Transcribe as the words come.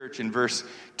in verse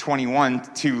 21,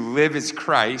 to live is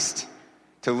Christ,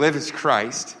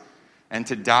 and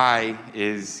to die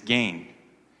is gain.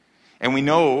 And we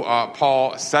know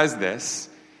Paul says this.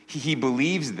 He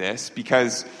believes this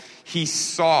because he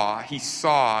saw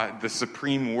the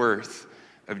supreme worth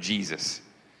of Jesus.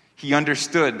 He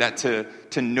understood that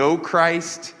to know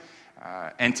Christ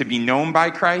and to be known by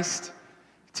Christ,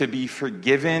 to be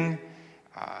forgiven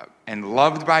and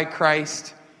loved by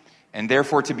Christ, and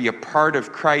therefore to be a part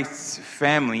of Christ's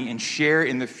family and share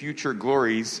in the future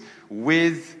glories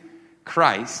with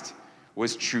Christ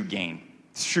was true gain.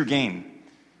 It's true gain.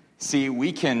 See,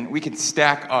 we can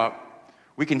stack up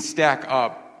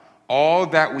all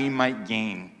that we might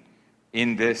gain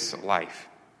in this life.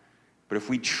 But if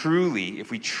we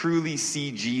truly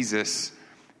see Jesus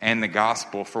and the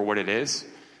gospel for what it is,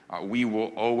 we will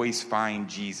always find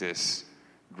Jesus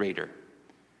greater.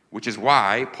 Which is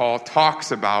why Paul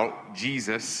talks about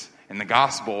Jesus and the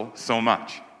gospel so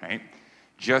much, right?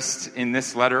 Just in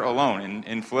this letter alone,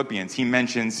 in Philippians, he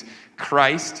mentions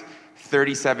Christ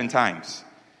 37 times.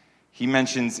 He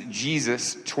mentions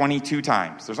Jesus 22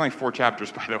 times. There's only 4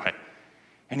 chapters, by the way.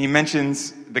 And he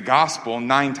mentions the gospel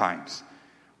 9 times.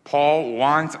 Paul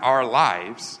wants our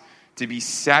lives to be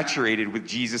saturated with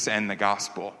Jesus and the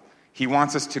gospel. He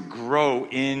wants us to grow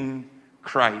in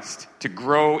Christ, to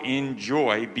grow in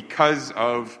joy because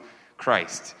of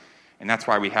Christ. And that's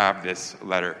why we have this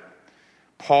letter.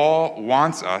 Paul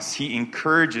wants us, he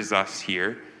encourages us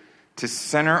here to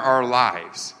center our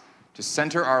lives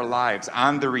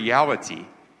on the reality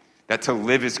that to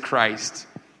live is Christ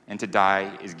and to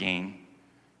die is gain.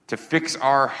 To fix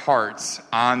our hearts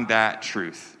on that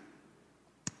truth.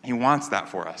 He wants that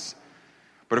for us.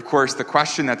 But of course, the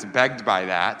question that's begged by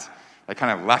that, I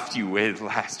kind of left you with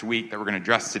last week that we're going to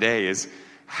address today is,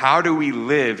 how do we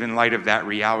live in light of that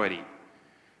reality?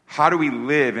 How do we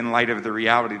live in light of the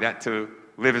reality that to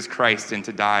live is Christ and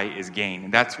to die is gain?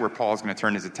 And that's where Paul's going to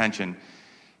turn his attention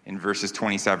in verses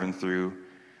 27 through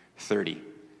 30.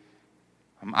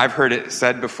 I've heard it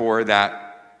said before that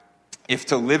if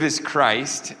to live is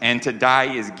Christ and to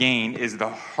die is gain is the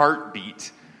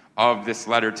heartbeat of this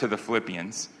letter to the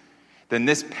Philippians, then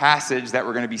this passage that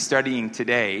we're going to be studying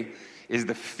today is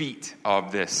the feet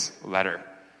of this letter.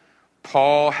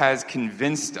 Paul has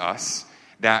convinced us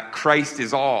that Christ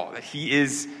is all, that he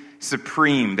is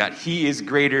supreme, that he is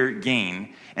greater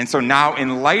gain. And so now,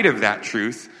 in light of that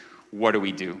truth, what do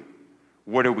we do?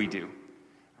 What do we do?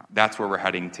 That's where we're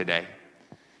heading today.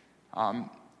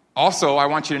 Also, I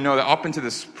want you to know that up until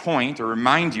this point, or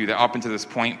remind you that up until this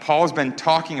point, Paul's been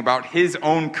talking about his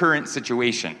own current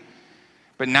situation.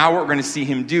 But now what we're going to see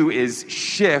him do is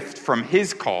shift from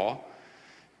his call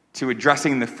to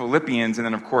addressing the Philippians and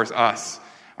then, of course, us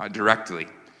directly.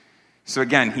 So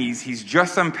again, he's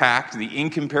just unpacked the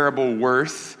incomparable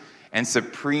worth and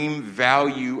supreme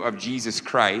value of Jesus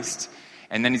Christ,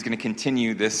 and then he's going to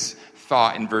continue this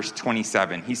thought in verse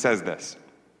 27. He says this: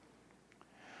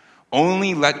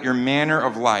 "Only let your manner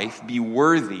of life be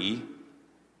worthy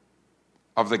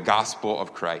of the gospel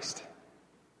of Christ."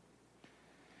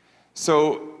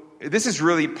 So this is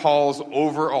really Paul's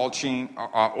overarching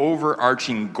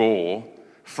goal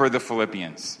for the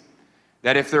Philippians.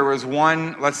 That if there was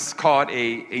one, let's call it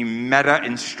a meta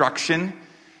instruction,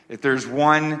 if there's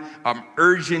one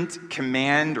urgent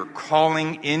command or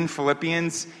calling in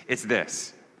Philippians, it's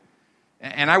this.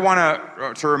 And I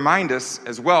want to remind us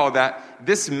as well that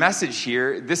this message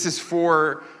here, this is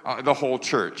for the whole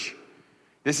church.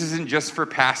 This isn't just for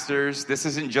pastors. This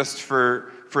isn't just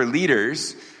for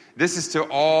leaders. This is to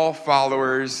all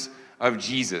followers of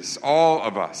Jesus, all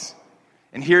of us.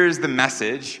 And here's the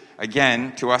message,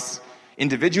 again, to us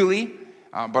individually,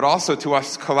 but also to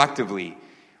us collectively.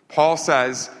 Paul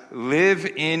says, live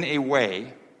in a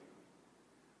way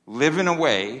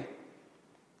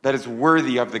that is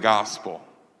worthy of the gospel.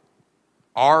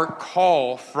 Our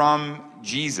call from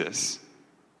Jesus,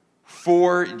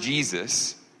 for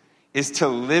Jesus, is to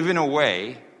live in a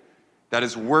way that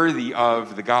is worthy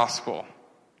of the gospel.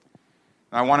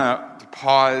 I want to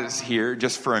pause here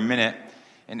just for a minute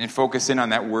and focus in on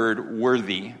that word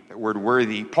worthy. That word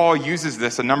worthy. Paul uses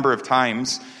this a number of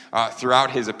times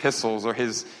throughout his epistles or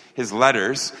his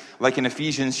letters. Like in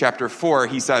Ephesians chapter 4,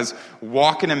 he says,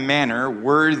 walk in a manner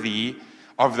worthy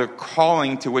of the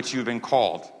calling to which you've been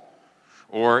called.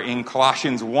 Or in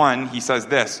Colossians 1, he says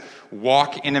this,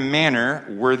 walk in a manner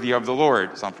worthy of the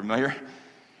Lord. Sound familiar?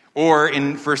 Or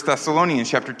in 1 Thessalonians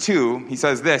chapter 2, he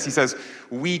says this. He says,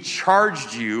 we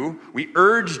charged you, we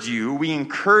urged you, we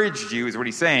encouraged you, is what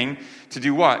he's saying, to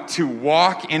do what? To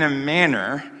walk in a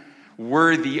manner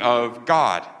worthy of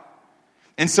God.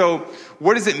 And so,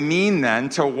 what does it mean then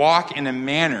to walk in a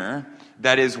manner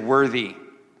that is worthy?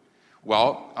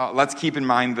 Well, let's keep in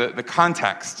mind the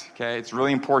context, okay? It's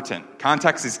really important.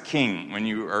 Context is king when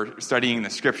you are studying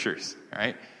the scriptures,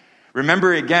 right?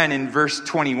 Remember again in verse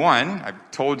 21,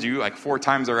 I've told you like 4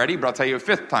 times already, but I'll tell you a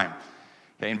 5th time.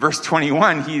 Okay, in verse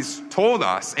 21, he's told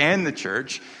us and the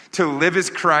church to live as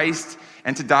Christ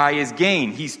and to die as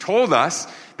gain. He's told us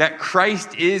that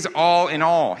Christ is all in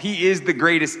all. He is the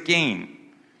greatest gain.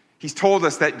 He's told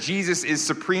us that Jesus is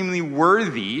supremely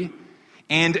worthy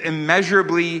and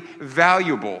immeasurably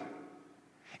valuable.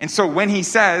 And so when he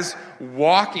says,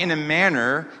 walk in a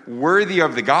manner worthy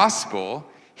of the gospel,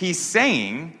 he's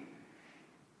saying,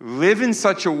 live in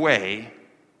such a way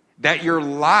that your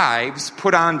lives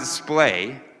put on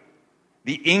display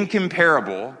the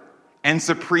incomparable and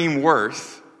supreme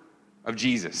worth of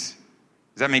Jesus.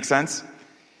 Does that make sense?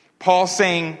 Paul's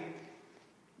saying,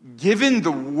 given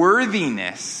the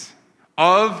worthiness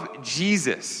of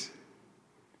Jesus,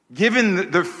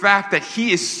 given the fact that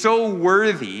he is so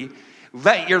worthy,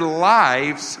 let your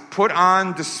lives put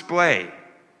on display.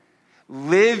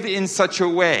 Live in such a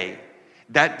way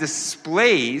that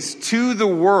displays to the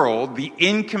world the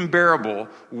incomparable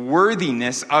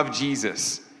worthiness of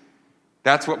Jesus.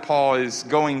 That's what Paul is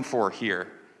going for here.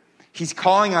 He's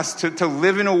calling us to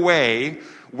live in a way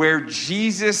where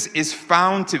Jesus is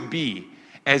found to be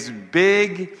as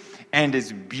big and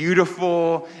as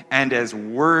beautiful and as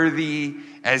worthy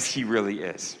as he really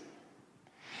is.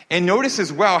 And notice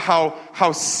as well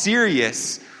how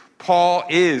serious Paul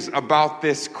is about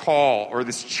this call or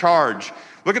this charge.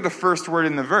 Look at the first word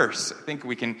in the verse. I think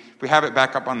if we have it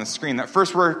back up on the screen. That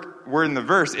first word in the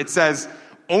verse, it says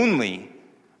only,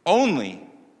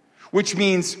 which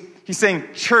means he's saying,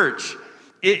 church,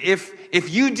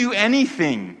 if you do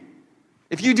anything,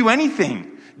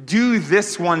 do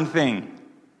this one thing.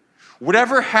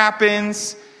 Whatever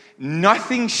happens,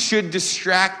 nothing should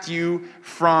distract you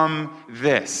from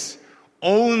this.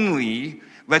 Only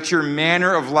let your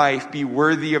manner of life be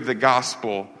worthy of the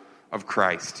gospel of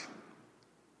Christ.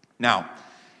 Now,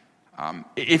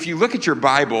 if you look at your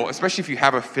Bible, especially if you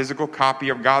have a physical copy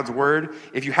of God's Word,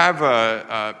 if you have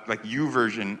a like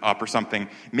YouVersion up or something,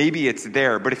 maybe it's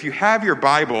there. But if you have your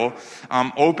Bible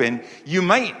open, you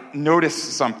might notice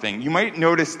something. You might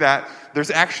notice that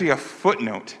there's actually a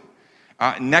footnote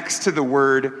next to the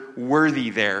word worthy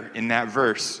there in that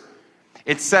verse.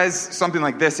 It says something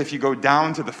like this. If you go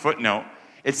down to the footnote,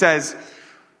 it says,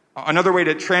 another way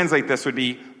to translate this would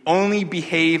be, only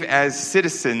behave as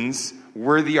citizens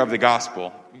worthy of the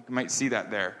gospel. You might see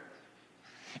that there.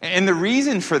 And the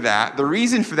reason for that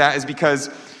is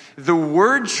because the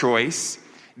word choice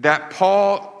that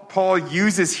Paul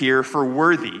uses here for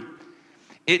worthy,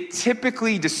 it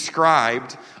typically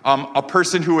described a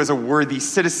person who was a worthy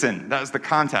citizen. That was the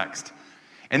context.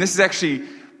 And this is actually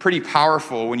pretty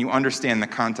powerful when you understand the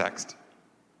context.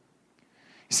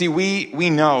 See,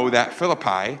 we know that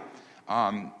Philippi,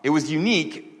 it was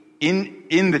unique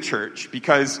in the church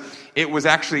because it was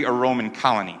actually a Roman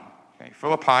colony. Okay?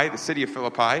 Philippi, the city of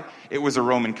Philippi, it was a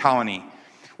Roman colony,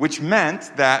 which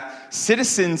meant that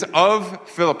citizens of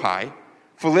Philippi,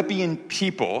 Philippian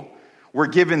people, were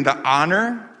given the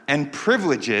honor and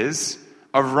privileges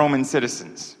of Roman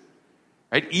citizens,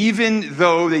 right? Even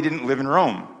though they didn't live in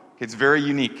Rome. It's very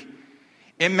unique.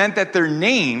 It meant that their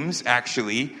names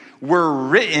actually were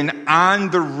written on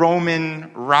the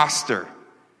Roman roster,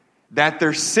 that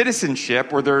their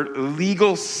citizenship or their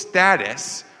legal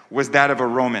status was that of a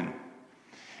Roman.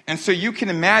 And so you can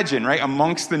imagine, right,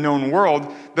 amongst the known world,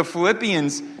 the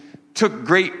Philippians took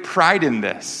great pride in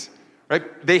this.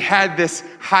 Right? They had this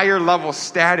higher level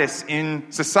status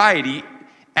in society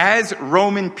as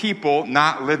Roman people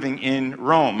not living in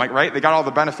Rome. Like, right? They got all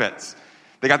the benefits.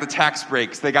 They got the tax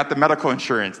breaks. They got the medical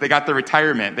insurance. They got the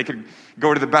retirement. They could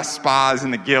go to the best spas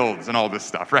and the guilds and all this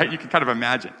stuff, right? You can kind of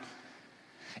imagine.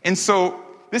 And so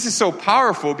this is so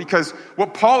powerful because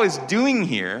what Paul is doing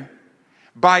here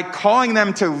by calling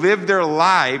them to live their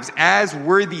lives as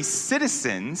worthy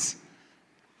citizens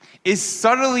is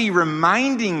subtly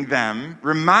reminding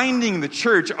the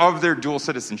church of their dual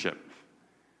citizenship.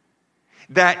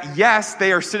 That yes,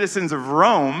 they are citizens of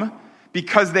Rome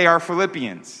because they are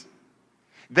Philippians.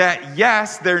 That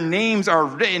yes, their names are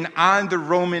written on the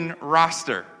Roman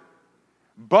roster.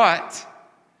 But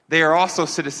they are also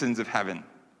citizens of heaven.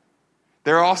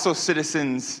 They're also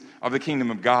citizens of the kingdom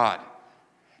of God.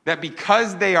 That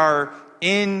because they are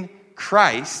in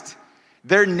Christ,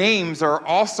 their names are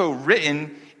also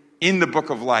written in the book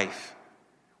of life,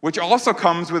 which also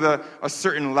comes with a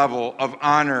certain level of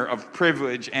honor, of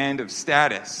privilege, and of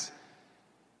status.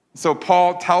 So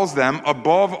Paul tells them,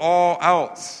 above all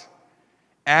else,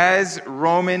 as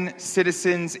Roman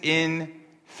citizens in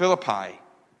Philippi,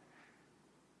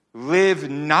 live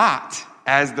not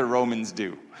as the Romans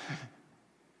do,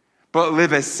 but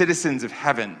live as citizens of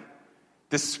heaven,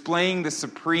 displaying the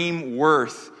supreme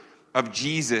worth of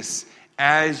Jesus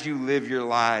as you live your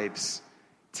lives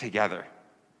together.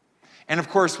 And of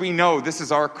course, we know this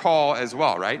is our call as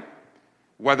well, right?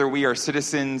 Whether we are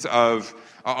citizens of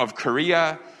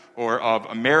Korea or of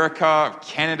America, of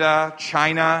Canada,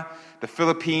 China, the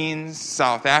Philippines,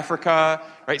 South Africa,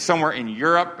 right? Somewhere in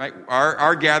Europe, right?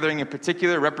 Our gathering in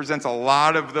particular represents a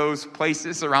lot of those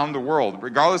places around the world,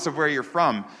 regardless of where you're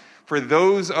from. For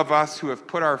those of us who have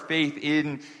put our faith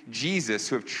in Jesus,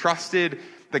 who have trusted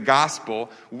the gospel,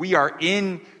 we are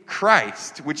in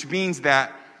Christ, which means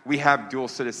that we have dual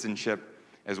citizenship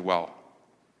as well.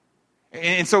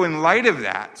 And so in light of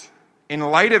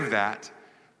that,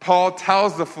 Paul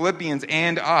tells the Philippians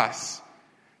and us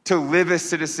to live as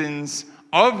citizens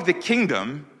of the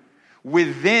kingdom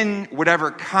within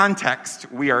whatever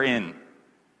context we are in.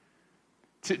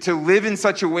 To live in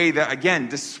such a way that, again,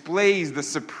 displays the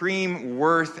supreme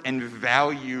worth and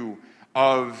value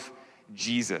of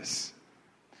Jesus.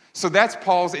 So that's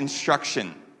Paul's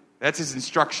instruction. That's his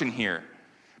instruction here.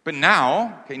 But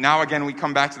now again, we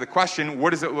come back to the question,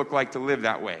 what does it look like to live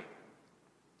that way?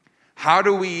 How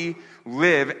do we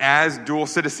live as dual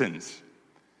citizens?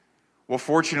 Well,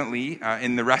 fortunately,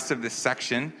 in the rest of this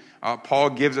section,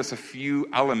 Paul gives us a few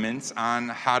elements on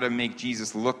how to make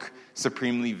Jesus look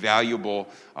supremely valuable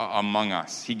among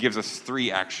us. He gives us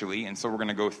 3, actually, and so we're going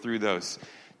to go through those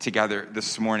together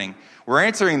this morning. We're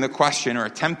answering the question, or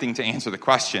attempting to answer the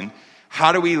question,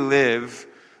 how do we live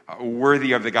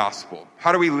worthy of the gospel?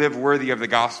 How do we live worthy of the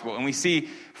gospel? And we see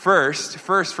first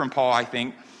from Paul, I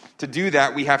think, to do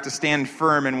that, we have to stand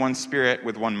firm in one spirit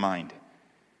with one mind.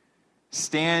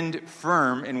 Stand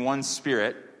firm in one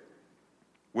spirit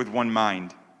with one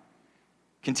mind.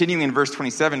 Continuing in verse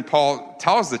 27, Paul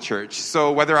tells the church,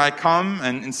 so whether I come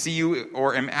and see you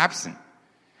or am absent,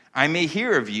 I may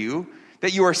hear of you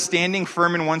that you are standing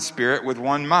firm in one spirit with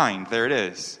one mind. There it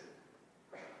is.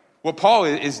 What Paul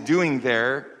is doing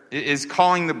there is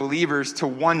calling the believers to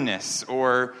oneness,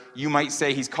 or you might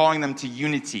say he's calling them to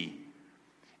unity.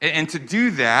 And to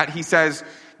do that, he says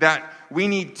that we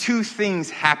need 2 things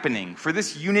happening. For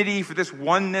this unity, for this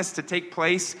oneness to take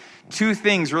place, 2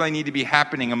 things really need to be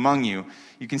happening among you.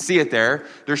 You can see it there.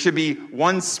 There should be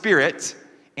one spirit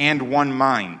and one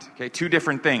mind. Okay, 2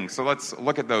 different things. So let's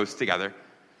look at those together.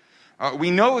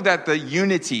 We know that the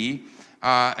unity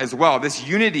as well, this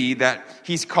unity that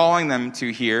he's calling them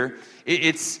to here,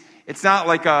 it's not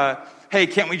like a, hey,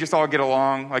 can't we just all get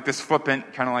along? Like this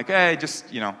flippant kind of like, hey, just,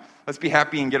 let's be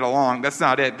happy and get along. That's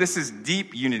not it. This is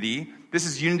deep unity. This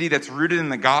is unity that's rooted in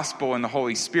the gospel and the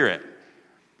Holy Spirit.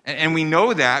 And we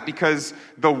know that because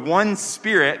the one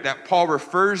Spirit that Paul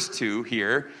refers to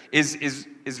here is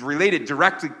related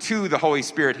directly to the Holy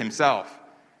Spirit himself.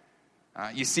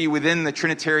 You see, within the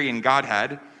Trinitarian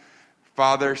Godhead,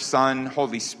 Father, Son,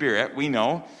 Holy Spirit, we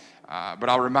know, but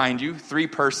I'll remind you, 3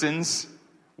 persons,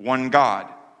 one God.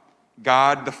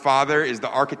 God the Father is the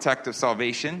architect of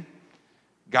salvation.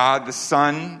 God the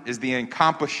Son is the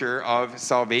accomplisher of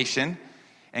salvation.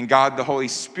 And God the Holy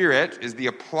Spirit is the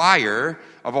applier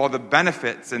of all the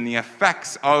benefits and the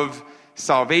effects of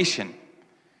salvation.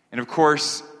 And of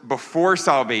course, before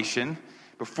salvation,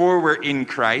 before we're in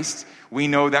Christ, we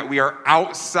know that we are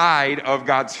outside of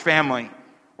God's family.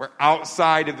 We're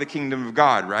outside of the kingdom of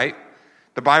God, right?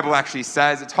 The Bible actually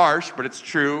says, it's harsh, but it's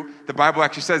true. The Bible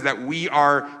actually says that we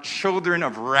are children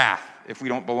of wrath if we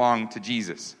don't belong to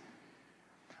Jesus.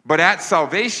 But at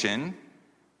salvation,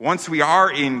 once we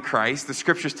are in Christ, the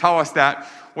scriptures tell us that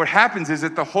what happens is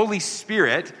that the Holy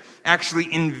Spirit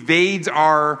actually invades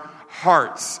our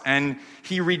hearts and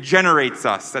he regenerates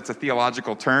us. That's a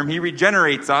theological term. He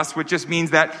regenerates us, which just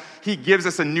means that he gives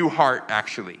us a new heart,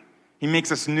 actually. He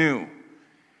makes us new.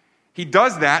 He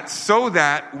does that so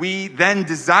that we then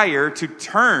desire to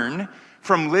turn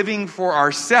from living for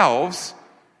ourselves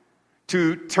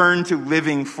to turn to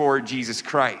living for Jesus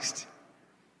Christ.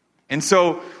 And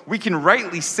so we can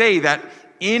rightly say that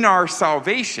in our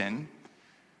salvation,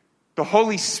 the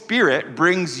Holy Spirit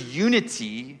brings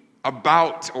unity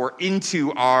about or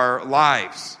into our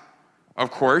lives.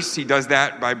 Of course, he does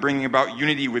that by bringing about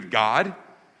unity with God,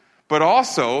 but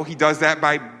also he does that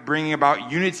by bringing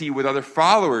about unity with other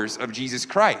followers of Jesus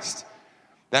Christ.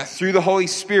 That through the Holy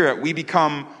Spirit, we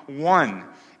become one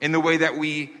in the way that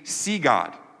we see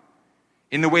God,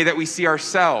 in the way that we see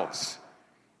ourselves,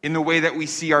 in the way that we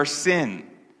see our sin,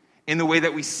 in the way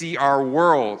that we see our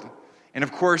world, And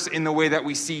of course, in the way that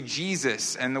we see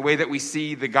Jesus and the way that we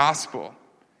see the gospel.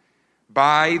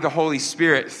 By the Holy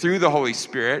Spirit, through the Holy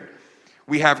Spirit,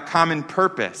 we have common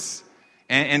purpose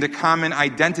and a common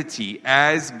identity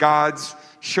as God's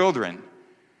children.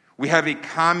 We have a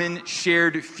common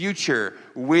shared future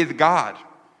with God.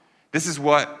 This is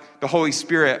what the Holy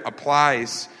Spirit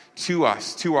applies to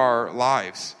us, to our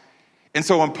lives. And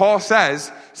so when Paul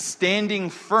says, standing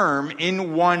firm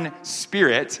in one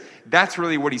spirit, that's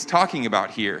really what he's talking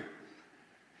about here.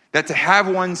 That to have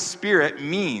one spirit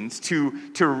means to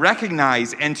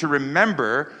recognize and to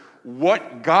remember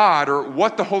what God or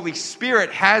what the Holy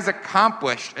Spirit has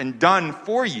accomplished and done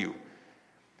for you.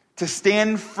 To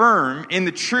stand firm in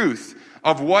the truth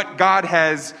of what God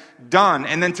has done,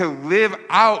 and then to live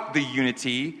out the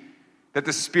unity that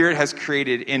the Spirit has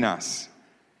created in us.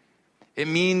 It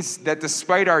means that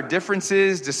despite our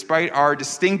differences, despite our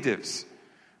distinctives,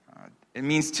 it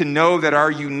means to know that our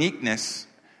uniqueness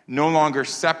no longer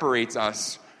separates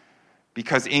us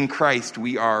because in Christ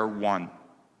we are one.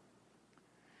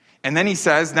 And then he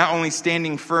says, not only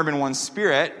standing firm in one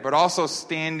spirit, but also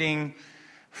standing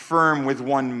firm with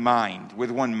one mind,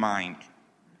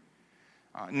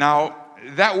 Now,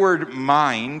 that word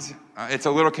mind, it's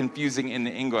a little confusing in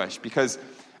the English because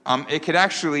it could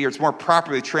actually, or it's more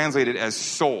properly translated as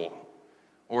soul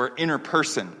or inner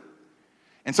person.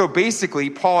 And so basically,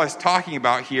 Paul is talking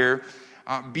about here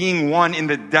being one in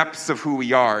the depths of who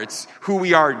we are. It's who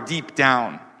we are deep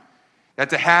down. That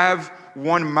to have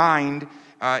one mind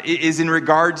is in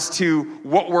regards to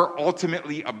what we're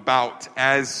ultimately about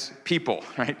as people,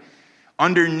 right?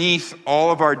 Underneath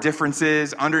all of our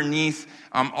differences, underneath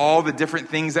all the different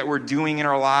things that we're doing in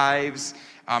our lives,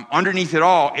 underneath it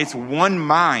all, it's one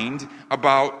mind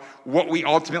about what we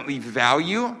ultimately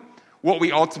value, what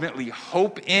we ultimately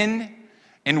hope in,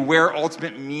 and where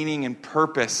ultimate meaning and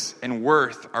purpose and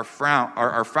worth are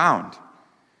found.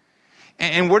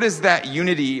 And what does that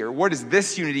unity, or what does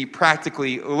this unity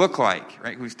practically look like?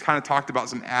 Right? We've kind of talked about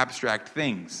some abstract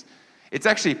things. It's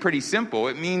actually pretty simple.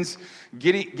 It means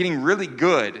getting really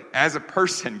good as a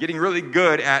person, getting really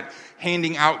good at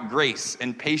handing out grace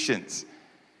and patience,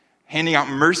 handing out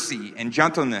mercy and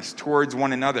gentleness towards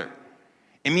one another.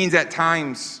 It means at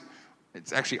times,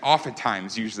 it's actually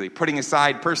oftentimes usually, putting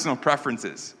aside personal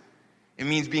preferences. It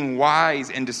means being wise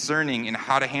and discerning in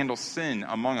how to handle sin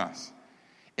among us.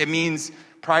 It means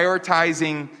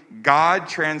prioritizing God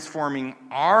transforming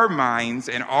our minds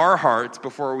and our hearts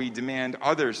before we demand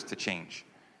others to change.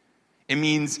 It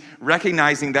means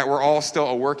recognizing that we're all still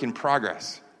a work in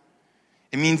progress.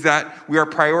 It means that we are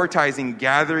prioritizing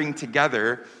gathering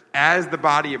together as the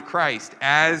body of Christ,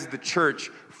 as the church,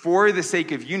 for the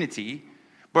sake of unity,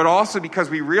 but also because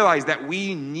we realize that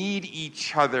we need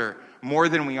each other more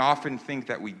than we often think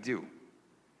that we do.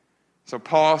 So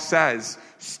Paul says,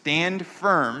 stand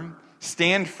firm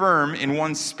in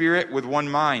one spirit with one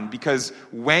mind, because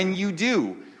when you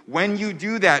do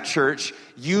that, church,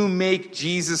 you make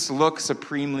Jesus look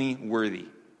supremely worthy.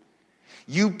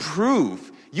 You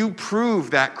prove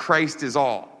that Christ is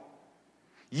all.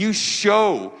 You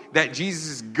show that Jesus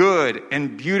is good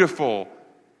and beautiful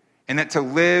and that to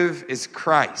live is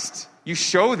Christ. You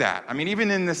show that. I mean,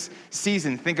 even in this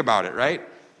season, think about it, right?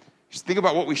 Just think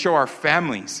about what we show our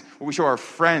families, what we show our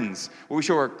friends, what we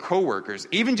show our coworkers.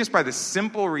 Even just by the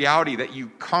simple reality that you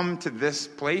come to this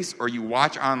place or you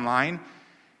watch online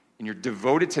and you're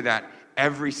devoted to that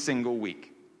every single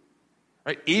week.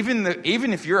 Right? Even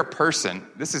if you're a person,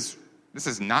 this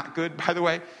is not good, by the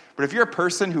way, but if you're a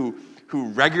person who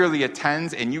regularly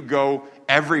attends and you go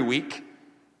every week,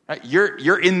 right,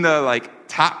 you're in the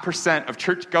top % of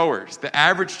churchgoers. The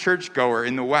average churchgoer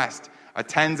in the West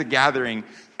attends a gathering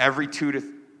every 2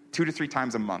 to 3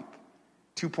 times a month.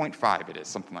 2.5 it is,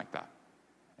 something like that.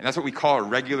 And that's what we call a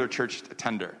regular church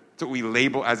attender. It's what we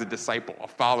label as a disciple, a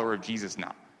follower of Jesus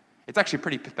now. It's actually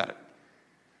pretty pathetic.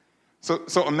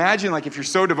 So imagine if you're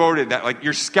so devoted that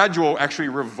your schedule actually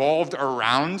revolved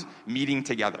around meeting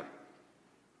together.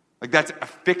 That's a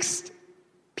fixed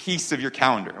piece of your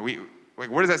calendar.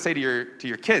 What does that say to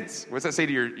your kids? What does that say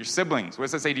to your siblings? What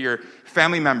does that say to your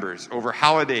family members over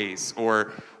holidays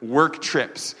or work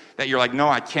trips? That you're no,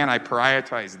 I can't. I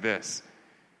prioritize this.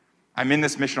 I'm in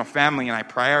this missional family and I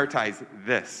prioritize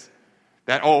this.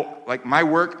 That, my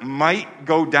work might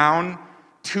go down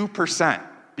 2%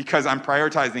 because I'm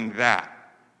prioritizing that.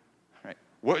 Right?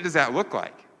 What does that look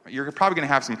like? You're probably going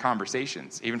to have some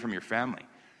conversations, even from your family.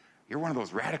 You're one of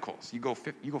those radicals. You go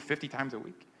 50 times a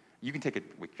week. You can take a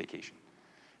week vacation.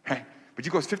 Right? But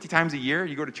you go 50 times a year,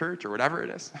 you go to church or whatever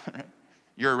it is. Right?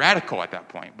 You're a radical at that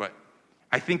point. But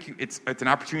I think it's an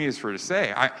opportunity for you to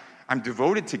say, I'm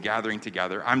devoted to gathering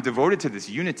together. I'm devoted to this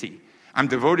unity. I'm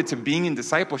devoted to being in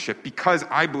discipleship because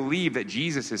I believe that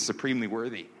Jesus is supremely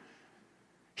worthy.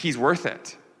 He's worth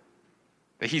it.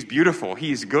 That he's beautiful,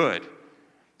 he's good.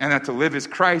 And that to live is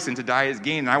Christ and to die is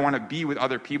gain. And I want to be with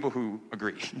other people who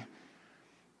agree.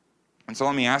 And so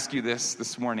let me ask you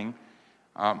this morning.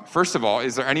 First of all,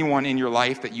 is there anyone in your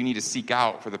life that you need to seek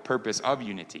out for the purpose of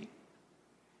unity?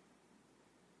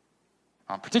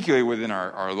 Particularly within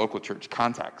our local church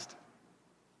context.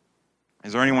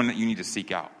 Is there anyone that you need to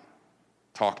seek out,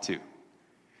 talk to?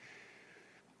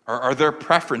 Are there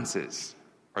preferences?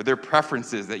 Are there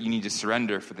preferences that you need to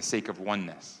surrender for the sake of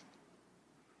oneness?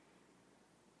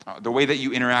 The way that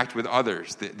you interact with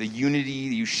others, the unity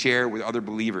you share with other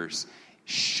believers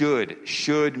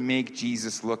should make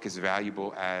Jesus look as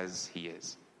valuable as he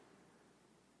is.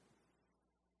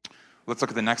 Let's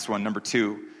look at the next one, number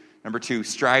two. Number 2,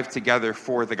 strive together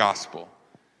for the gospel.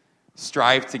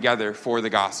 Strive together for the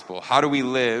gospel. How do we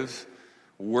live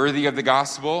worthy of the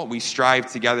gospel? We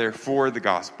strive together for the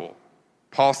gospel.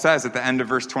 Paul says at the end of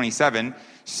verse 27,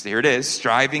 here it is,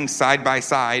 striving side by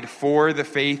side for the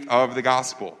faith of the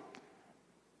gospel.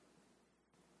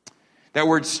 That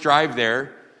word strive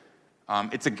there,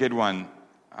 it's a good one.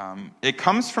 It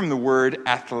comes from the word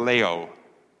athleo,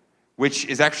 which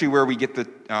is actually where we get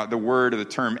the word or the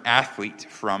term athlete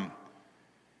from.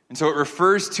 And so it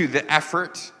refers to the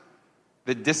effort,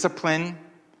 the discipline,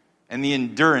 and the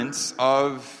endurance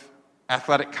of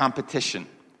athletic competition.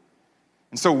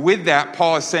 And so with that,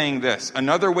 Paul is saying this: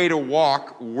 another way to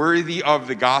walk worthy of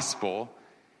the gospel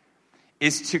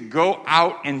is to go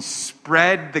out and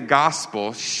spread the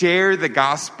gospel, share the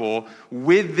gospel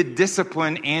with the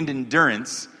discipline and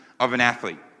endurance of an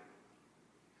athlete.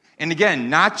 And again,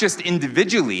 not just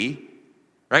individually,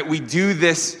 right? We do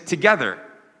this together.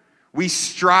 We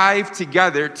strive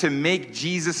together to make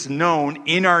Jesus known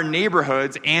in our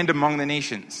neighborhoods and among the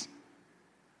nations.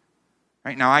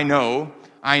 Right now, I know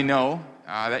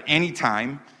that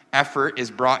anytime effort is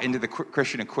brought into the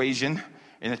Christian equation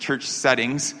in the church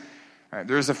settings, right,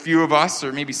 there's a few of us,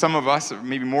 or maybe some of us, or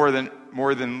maybe more than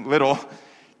little,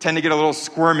 tend to get a little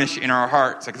squirmish in our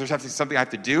hearts. Like there's something I have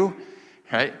to do,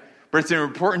 right? But it's really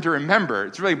important to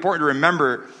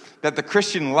remember that the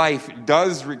Christian life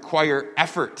does require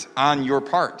effort on your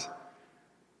part.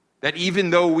 That even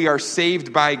though we are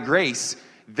saved by grace,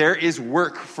 there is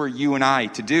work for you and I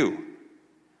to do.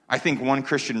 I think one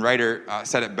Christian writer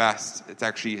said it best.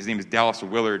 His name is Dallas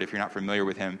Willard, if you're not familiar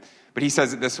with him. But he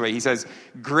says it this way. He says,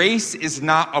 grace is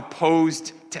not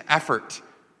opposed to effort,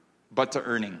 but to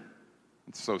earning.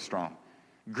 It's so strong.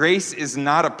 Grace is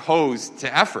not opposed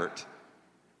to effort,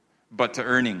 but to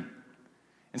earning.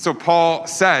 And so Paul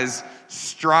says,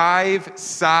 strive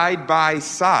side by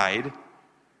side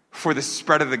for the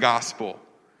spread of the gospel.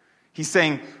 He's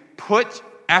saying, put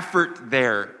effort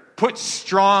there. Put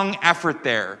strong effort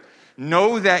there.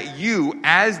 Know that you,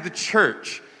 as the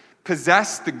church,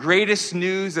 possess the greatest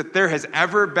news that there has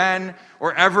ever been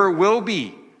or ever will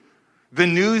be. The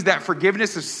news that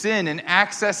forgiveness of sin and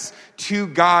access to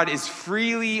God is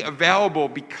freely available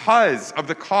because of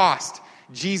the cost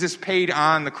Jesus paid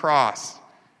on the cross.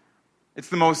 It's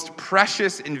the most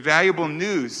precious and valuable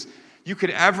news you could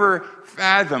ever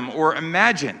fathom or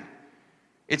imagine.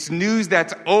 It's news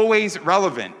that's always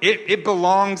relevant. It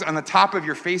belongs on the top of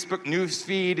your Facebook news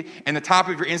feed and the top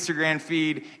of your Instagram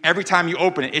feed. Every time you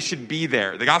open it, it should be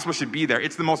there. The gospel should be there.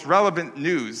 It's the most relevant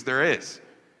news there is.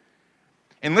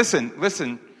 And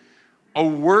listen, a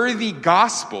worthy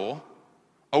gospel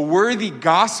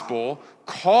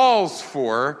calls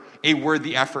for a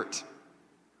worthy effort.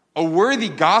 A worthy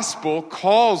gospel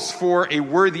calls for a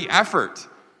worthy effort.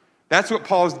 That's what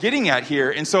Paul is getting at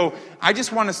here. And so I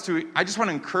just want to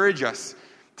encourage us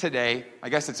today. I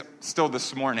guess it's still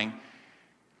this morning.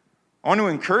 I want to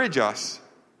encourage us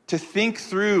to think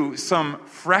through some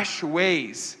fresh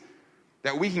ways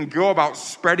that we can go about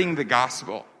spreading the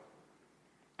gospel,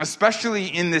 especially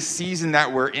in this season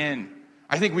that we're in.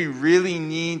 I think we really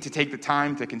need to take the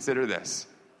time to consider this.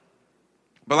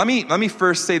 But let me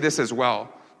first say this as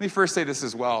well. If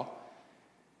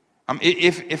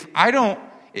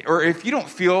you don't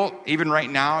feel, even right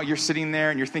now, you're sitting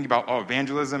there and you're thinking about,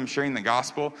 evangelism, sharing the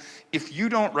gospel. If you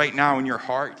don't right now in your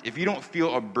heart, if you don't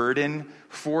feel a burden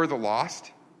for the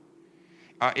lost,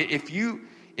 if you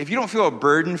don't feel a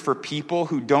burden for people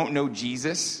who don't know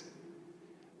Jesus,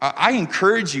 I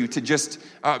encourage you to just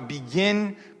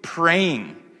begin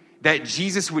praying that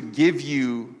Jesus would give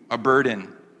you a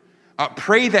burden.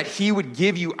 Pray that he would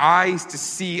give you eyes to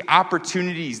see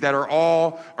opportunities that are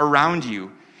all around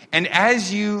you. And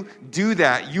as you do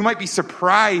that, you might be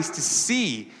surprised to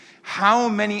see how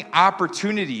many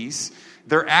opportunities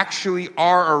there actually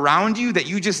are around you that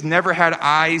you just never had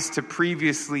eyes to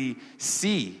previously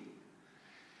see.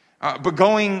 But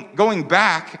going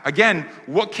back, again,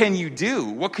 what can you do?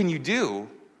 What can you do?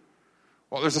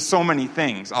 Well, there's so many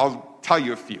things. I'll tell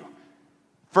you a few.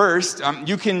 First,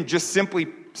 you can just simply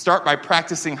start by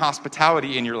practicing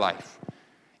hospitality in your life.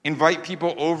 Invite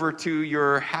people over to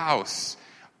your house,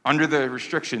 under the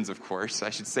restrictions, of course. I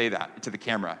should say that to the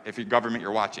camera, if your government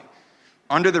you're watching.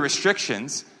 Under the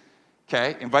restrictions,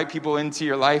 okay, invite people into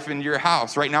your life, into your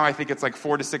house. Right now, I think it's like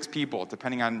 4 to 6 people,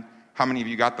 depending on how many of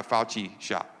you got the Fauci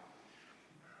shot.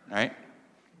 All right?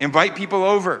 Invite people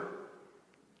over.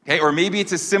 Okay, or maybe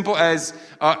it's as simple as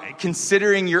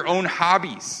considering your own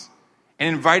hobbies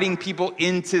and inviting people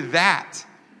into that,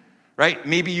 right?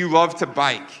 Maybe you love to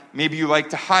bike. Maybe you like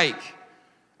to hike.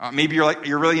 Maybe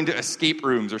you're really into escape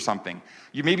rooms or something.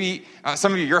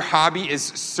 Some of you, your hobby is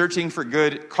searching for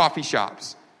good coffee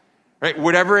shops, right?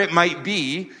 Whatever it might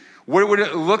be, what would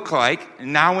it look like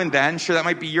now and then? Sure, that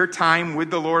might be your time with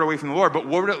the Lord, away from the Lord, but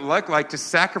what would it look like to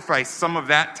sacrifice some of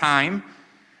that time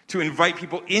to invite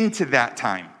people into that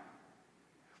time?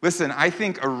 Listen, I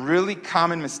think a really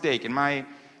common mistake in my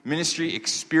ministry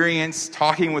experience,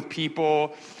 talking with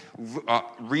people,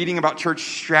 reading about church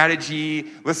strategy,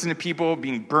 listening to people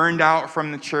being burned out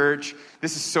from the church.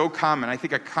 This is so common. I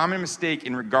think a common mistake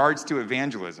in regards to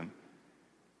evangelism,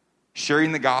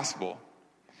 sharing the gospel,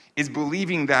 is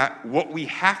believing that what we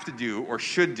have to do or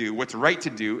should do, what's right to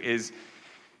do, is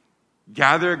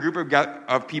gather a group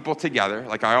of people together,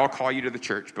 like I all call you to the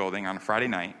church building on a Friday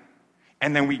night,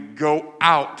 and then we go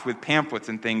out with pamphlets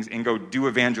and things and go do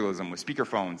evangelism with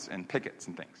speakerphones and pickets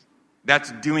and things.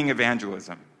 That's doing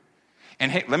evangelism.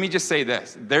 And hey, let me just say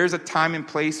this. There's a time and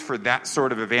place for that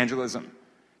sort of evangelism.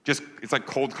 It's like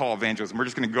cold call evangelism. We're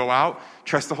just going to go out,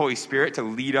 trust the Holy Spirit to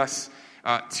lead us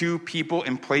to people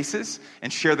in places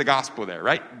and share the gospel there,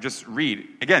 right? Just read.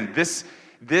 Again, this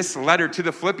letter to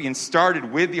the Philippians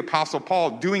started with the Apostle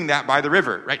Paul doing that by the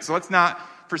river, right? So let's not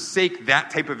forsake that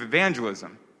type of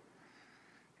evangelism.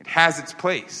 It has its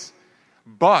place.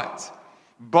 But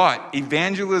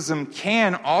evangelism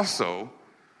can also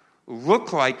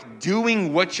look like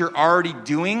doing what you're already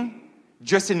doing,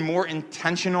 just in more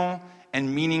intentional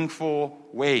and meaningful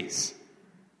ways.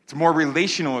 It's more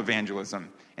relational evangelism.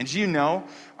 And do you know,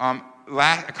 a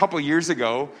couple years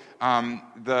ago,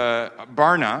 the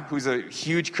Barna, who's a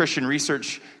huge Christian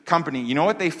research company, you know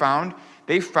what they found?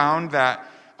 They found that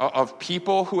of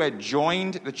people who had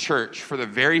joined the church for the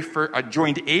very first,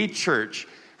 joined a church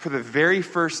for the very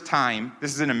first time,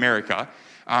 this is in America,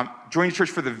 joined a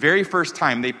church for the very first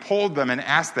time, they polled them and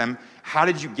asked them, how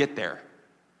did you get there?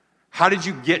 How did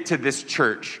you get to this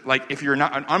church? Like, if you're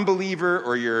not an unbeliever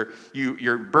or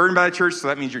you're burned by the church, so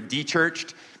that means you're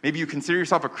de-churched. Maybe you consider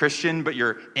yourself a Christian, but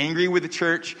you're angry with the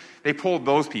church. They polled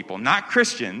those people, not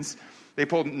Christians. They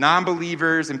polled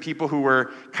non-believers and people who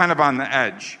were kind of on the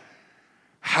edge.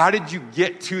 How did you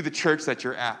get to the church that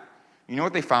you're at? You know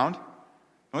what they found?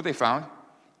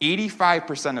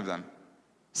 85% of them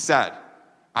said,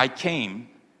 I came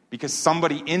because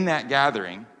somebody in that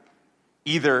gathering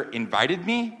either invited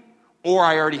me or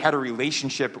I already had a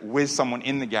relationship with someone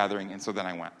in the gathering, and so then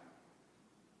I went.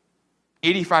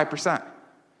 85%.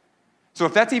 So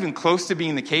if that's even close to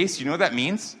being the case, you know what that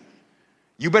means?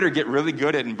 You better get really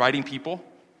good at inviting people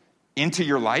into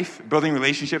your life, building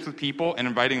relationships with people, and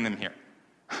inviting them here.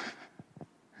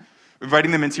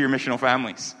 Inviting them into your missional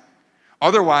families.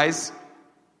 Otherwise,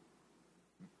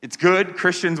 it's good,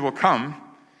 Christians will come.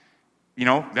 You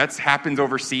know, that happens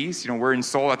overseas. You know, we're in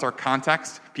Seoul, that's our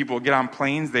context. People get on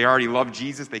planes, they already love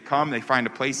Jesus, they come, they find a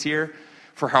place here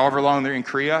for however long they're in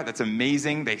Korea. That's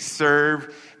amazing. They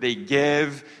serve, they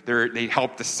give, they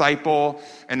help disciple,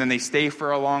 and then they stay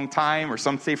for a long time, or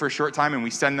some stay for a short time, and we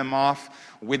send them off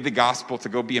with the gospel to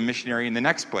go be a missionary in the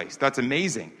next place. That's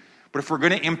amazing. But if we're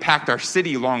going to impact our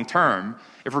city long term,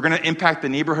 if we're going to impact the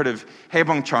neighborhood of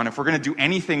Haebongchon, if we're going to do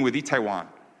anything with Itaewon,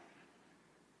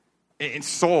 in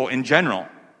Seoul in general,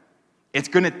 it's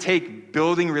going to take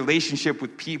building relationship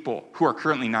with people who are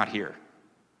currently not here,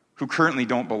 who currently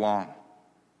don't belong.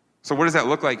 So what does that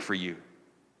look like for you?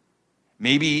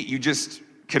 Maybe you just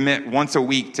commit once a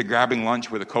week to grabbing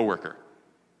lunch with a coworker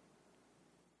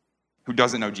who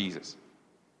doesn't know Jesus,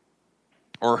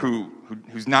 or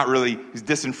who's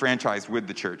disenfranchised with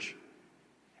the church.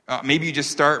 Maybe you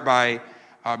just start by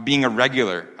being a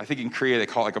regular. I think in Korea they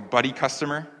call it like a buddy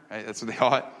customer. Right? That's what they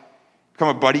call it.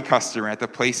 Become a buddy customer at the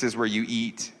places where you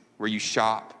eat, where you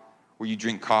shop, where you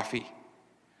drink coffee.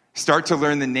 Start to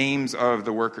learn the names of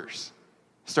the workers.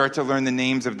 Start to learn the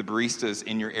names of the baristas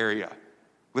in your area.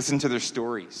 Listen to their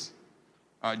stories.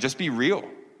 Just be real.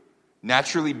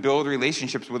 Naturally build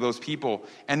relationships with those people,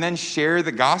 and then share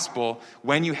the gospel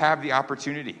when you have the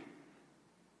opportunity.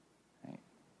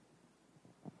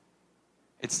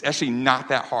 It's actually not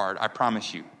that hard, I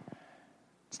promise you.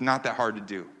 It's not that hard to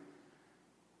do.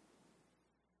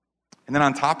 And then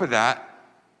on top of that,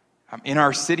 in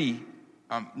our city,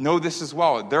 know this as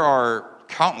well. There are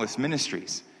countless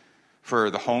ministries for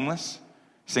the homeless,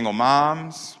 single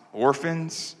moms,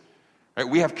 orphans. Right?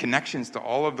 We have connections to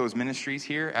all of those ministries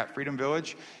here at Freedom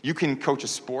Village. You can coach a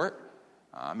sport,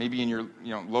 maybe in your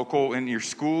local, in your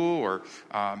school, or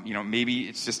maybe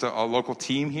it's just a local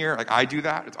team here. Like I do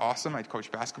that. It's awesome. I coach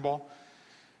basketball.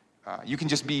 You can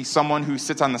just be someone who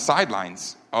sits on the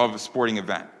sidelines of a sporting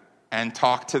event and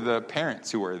talk to the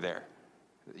parents who are there.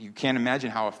 You can't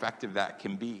imagine how effective that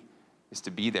can be, is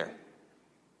to be there.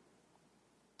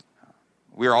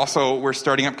 We're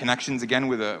starting up connections again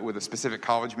with a specific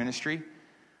college ministry.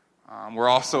 We're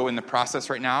also in the process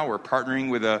right now. We're partnering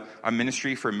with a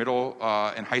ministry for middle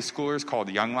and high schoolers called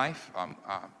Young Life.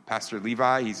 Pastor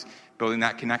Levi, he's building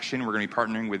that connection. We're going to be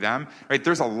partnering with them. Right?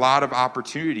 There's a lot of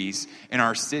opportunities in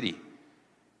our city.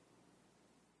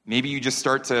 Maybe you just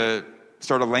start a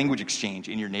language exchange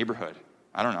in your neighborhood.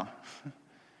 I don't know.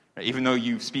 Right? Even though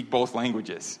you speak both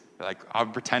languages. Like, I'll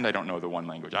pretend I don't know the one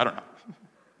language. I don't know.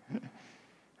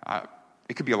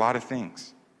 It could be a lot of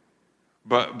things.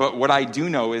 But what I do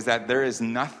know is that there is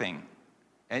nothing,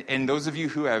 and those of you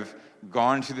who have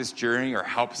gone through this journey or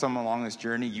helped someone along this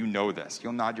journey, you know this.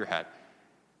 You'll nod your head.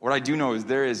 What I do know is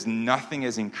there is nothing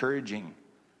as encouraging,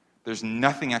 there's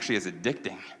nothing actually as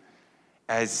addicting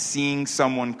as seeing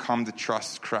someone come to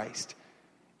trust Christ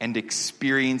and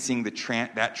experiencing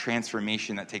that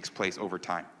transformation that takes place over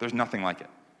time. There's nothing like it.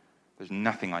 There's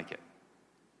nothing like it.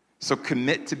 So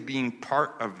commit to being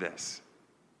part of this.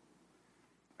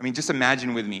 I mean, just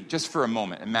imagine with me, just for a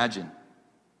moment, imagine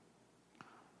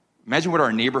what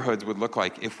our neighborhoods would look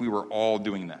like if we were all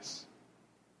doing this.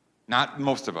 Not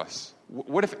most of us.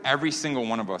 What if every single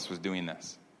one of us was doing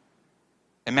this?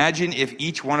 Imagine if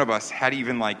each one of us had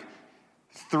even like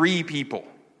 3 people,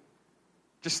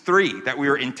 just 3, that we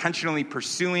were intentionally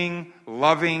pursuing,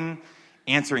 loving,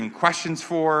 answering questions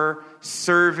for,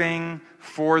 serving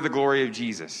for the glory of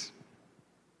Jesus.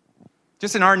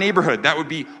 Just in our neighborhood, that would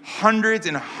be hundreds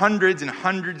and hundreds and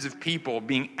hundreds of people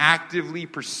being actively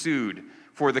pursued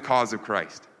for the cause of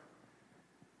Christ.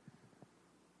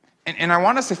 And I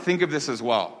want us to think of this as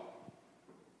well.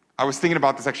 I was thinking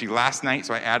about this actually last night,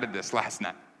 so I added this last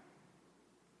night.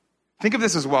 Think of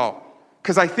this as well,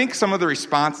 because I think some of the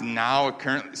response now,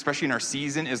 currently, especially in our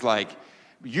season, is like,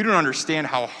 you don't understand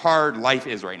how hard life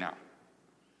is right now.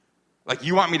 Like,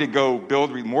 you want me to go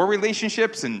build more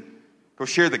relationships and go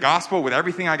share the gospel with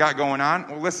everything I got going on?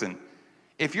 Well, listen,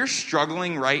 if you're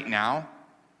struggling right now,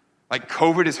 like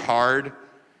COVID is hard,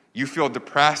 you feel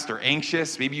depressed or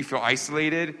anxious, maybe you feel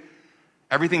isolated,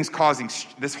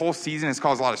 this whole season has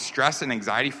caused a lot of stress and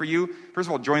anxiety for you. First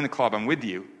of all, join the club, I'm with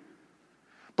you.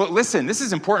 But listen, this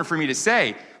is important for me to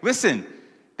say. Listen,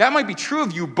 that might be true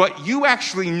of you, but you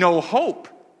actually know hope.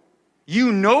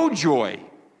 You know joy.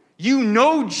 You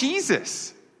know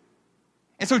Jesus.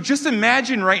 And so just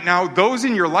imagine right now those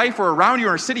in your life or around you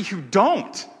in our city who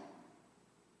don't.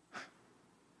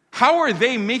 How are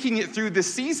they making it through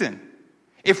this season?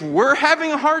 If we're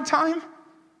having a hard time,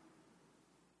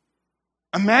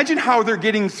 imagine how they're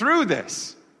getting through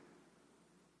this.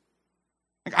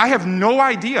 Like, I have no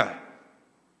idea.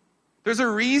 There's a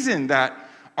reason that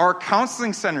our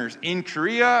counseling centers in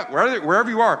Korea, wherever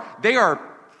you are, they are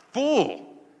full.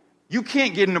 You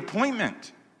can't get an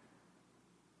appointment.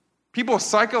 People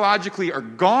psychologically are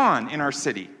gone in our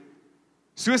city.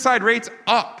 Suicide rates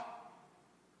up.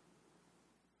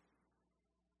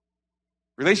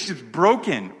 Relationships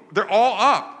broken. They're all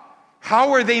up.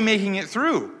 How are they making it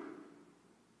through?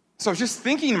 So I was just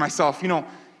thinking to myself,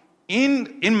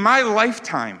 in my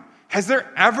lifetime, has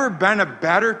there ever been a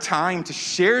better time to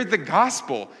share the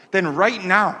gospel than right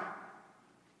now?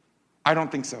 I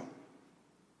don't think so.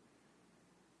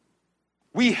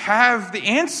 We have the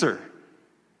answer.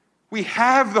 We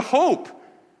have the hope.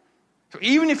 So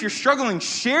even if you're struggling,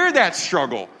 share that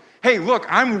struggle. Hey, look,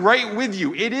 I'm right with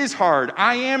you. It is hard.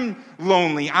 I am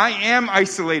lonely. I am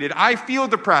isolated. I feel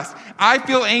depressed. I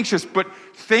feel anxious. But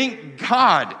thank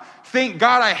God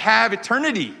I have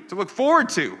eternity to look forward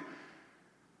to.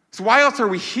 So why else are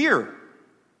we here?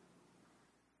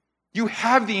 You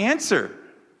have the answer.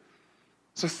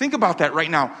 So think about that right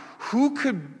now. Who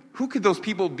could those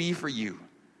people be for you?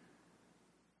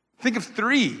 Think of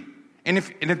 3. And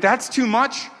if that's too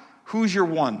much, who's your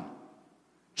 1?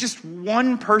 Just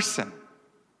one person.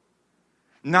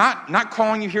 Not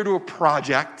calling you here to a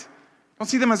project. Don't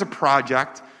see them as a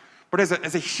project, but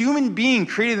as a human being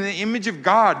created in the image of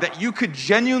God that you could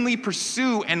genuinely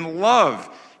pursue and love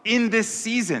in this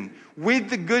season with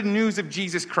the good news of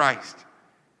Jesus Christ.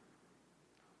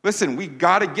 Listen, we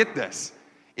got to get this.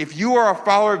 If you are a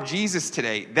follower of Jesus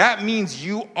today, that means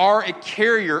you are a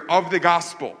carrier of the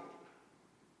gospel.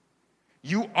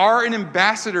 You are an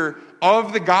ambassador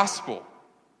of the gospel.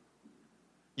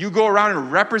 You go around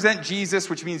and represent Jesus,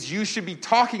 which means you should be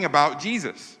talking about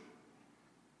Jesus.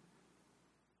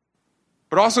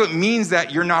 But also it means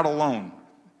that you're not alone.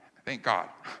 Thank God.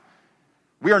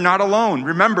 We are not alone.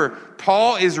 Remember,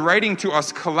 Paul is writing to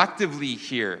us collectively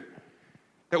here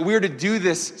that we're to do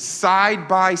this side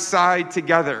by side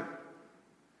together.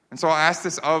 And so I'll ask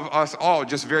this of us all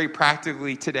just very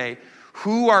practically today.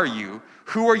 Who are you?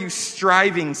 Who are you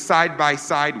striving side by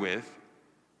side with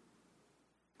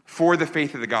for the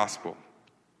faith of the gospel?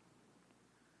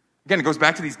 Again, it goes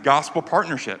back to these gospel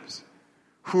partnerships.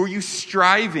 Who are you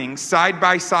striving side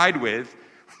by side with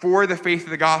for the faith of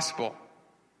the gospel?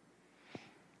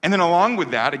 And then along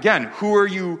with that, again, who are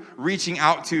you reaching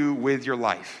out to with your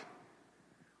life?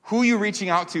 Who are you reaching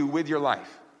out to with your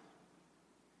life?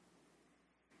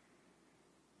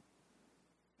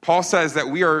 Paul says that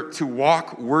we are to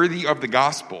walk worthy of the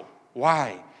gospel.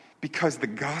 Why? Because the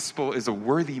gospel is a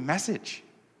worthy message.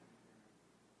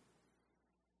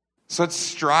 So let's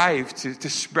strive to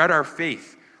spread our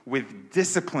faith with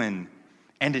discipline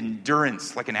and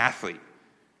endurance like an athlete.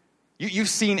 You've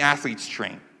seen athletes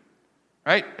train,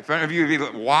 right? If any of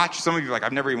you watch, some of you are like,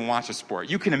 I've never even watched a sport.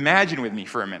 You can imagine with me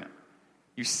for a minute.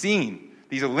 You've seen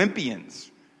these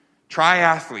Olympians,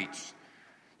 triathletes.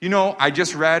 You know, I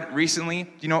just read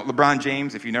recently, you know LeBron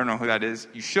James, if you never know who that is,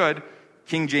 you should.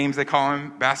 King James, they call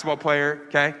him, basketball player,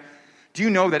 okay? Do you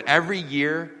know that every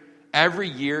year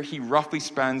he roughly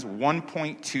spends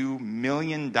 $1.2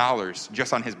 million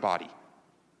just on his body?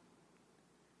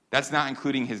 That's not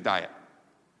including his diet.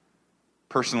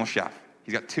 Personal chef.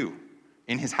 He's got 2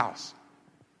 in his house.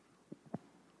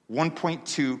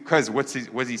 1.2, because what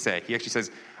does he say? He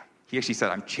actually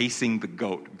said, I'm chasing the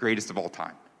GOAT, greatest of all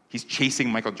time. He's chasing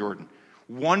Michael Jordan.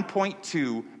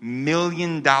 $1.2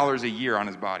 million a year on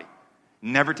his body.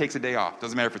 Never takes a day off.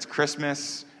 Doesn't matter if it's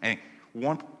Christmas.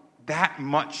 That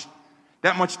much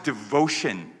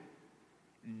devotion,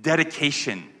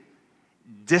 dedication,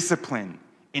 discipline,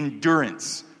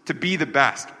 endurance to be the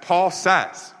best. Paul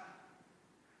says,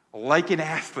 like an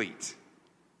athlete,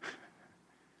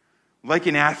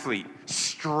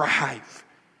 strive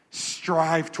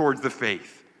towards the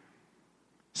faith.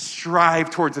 Strive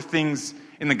towards the things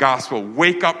in the gospel.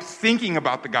 Wake up thinking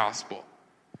about the gospel.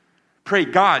 Pray,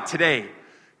 God, today,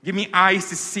 give me eyes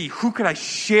to see. Who could I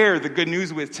share the good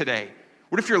news with today?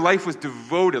 What if your life was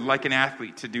devoted like an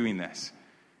athlete to doing this?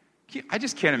 I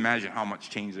just can't imagine how much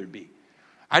change there'd be.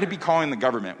 I'd be calling the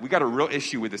government. We got a real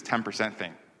issue with this 10%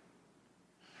 thing.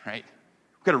 Right?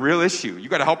 We got a real issue. You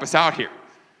got to help us out here.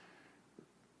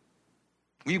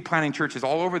 We be planning churches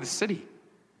all over the city.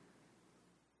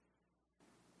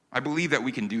 I believe that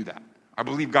we can do that. I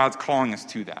believe God's calling us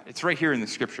to that. It's right here in the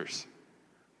scriptures.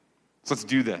 So let's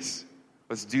do this.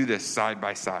 Let's do this side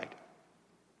by side.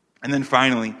 And then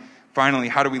finally,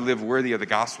 how do we live worthy of the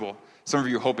gospel? Some of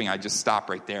you are hoping I just stop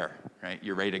right there, right?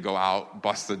 You're ready to go out,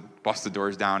 bust the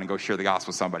doors down, and go share the gospel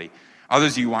with somebody.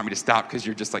 Others of you want me to stop because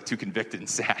you're just like too convicted and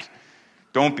sad.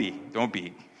 Don't be,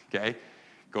 okay?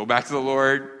 Go back to the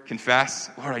Lord, confess.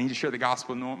 Lord, I need to share the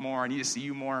gospel more. I need to see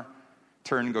you more.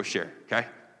 Turn and go share, okay?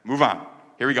 Move on.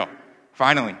 Here we go.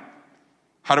 Finally,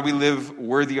 how do we live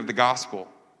worthy of the gospel?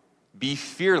 Be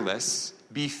fearless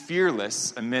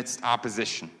amidst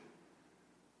opposition.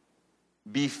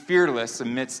 Be fearless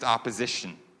amidst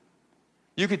opposition.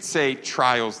 You could say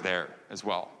trials there as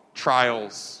well.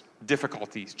 Trials,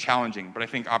 difficulties, challenging, but I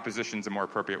think opposition is a more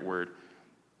appropriate word.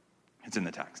 It's in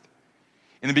the text.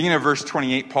 In the beginning of verse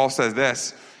 28, Paul says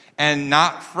this, and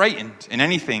not frightened in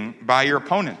anything by your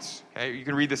opponents. Okay? You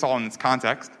can read this all in its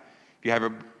context if you have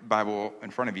a Bible in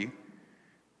front of you. Do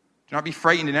not be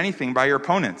frightened in anything by your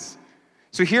opponents.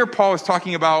 So here Paul is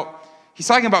talking about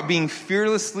being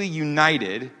fearlessly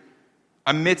united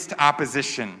amidst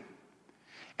opposition.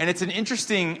 And it's an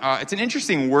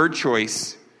interesting word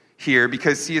choice here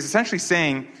because he is essentially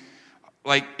saying,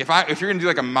 like, if you're going to do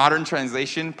like a modern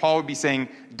translation, Paul would be saying,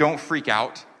 don't freak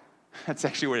out. That's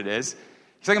actually what it is.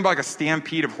 He's talking about like a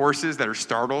stampede of horses that are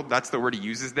startled. That's the word he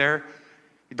uses there.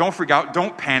 Don't freak out.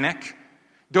 Don't panic.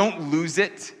 Don't lose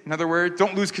it. In other words,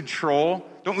 don't lose control.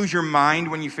 Don't lose your mind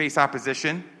when you face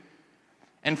opposition.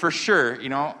 And for sure,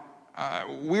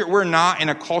 we're not in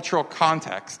a cultural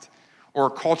context or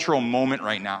a cultural moment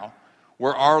right now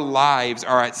where our lives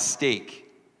are at stake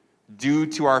due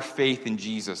to our faith in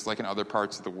Jesus, like in other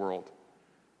parts of the world.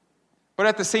 But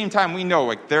at the same time, we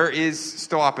know there is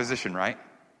still opposition, right?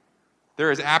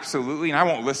 There is absolutely, and I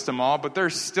won't list them all, but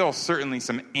there's still certainly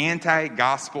some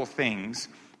anti-gospel things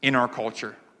in our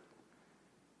culture.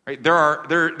 Right?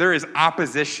 There is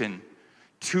opposition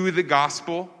to the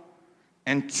gospel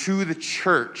and to the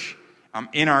church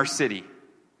in our city.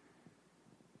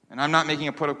 And I'm not making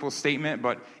a political statement,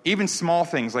 but even small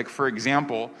things, like, for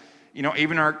example,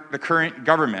 even the current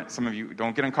government, some of you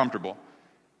don't get uncomfortable.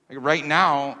 Right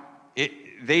now,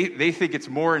 they think it's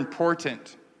more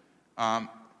important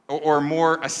or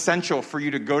more essential for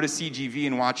you to go to CGV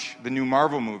and watch the new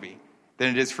Marvel movie than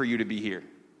it is for you to be here.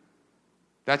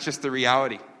 That's just the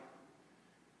reality.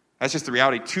 That's just the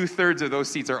reality. 2/3 of those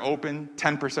seats are open.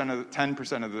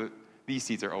 10% of these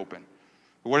seats are open.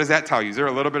 But what does that tell you? Is there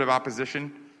a little bit of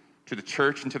opposition to the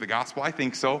church and to the gospel? I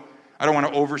think so. I don't want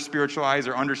to over-spiritualize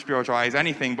or under-spiritualize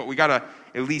anything, but we got to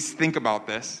at least think about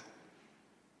this.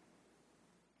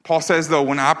 Paul says, though,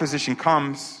 when opposition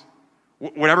comes,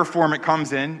 whatever form it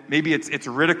comes in, maybe it's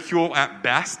ridicule at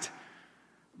best,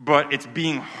 but it's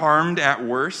being harmed at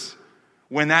worst.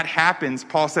 When that happens,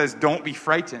 Paul says, don't be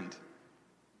frightened.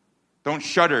 Don't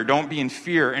shudder. Don't be in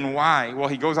fear. And why? Well,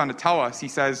 he goes on to tell us, he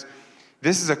says,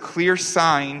 this is a clear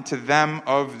sign to them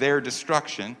of their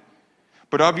destruction,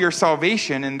 but of your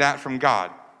salvation, and that from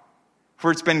God.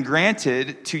 For it's been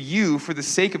granted to you for the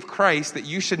sake of Christ that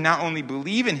you should not only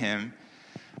believe in him,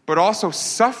 but also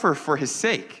suffer for his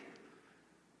sake.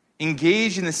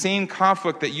 Engage in the same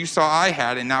conflict that you saw I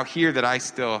had, and now hear that I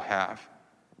still have.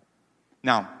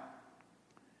 Now,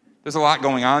 there's a lot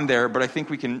going on there, but I think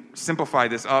we can simplify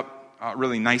this up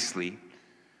really nicely.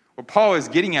 What Paul is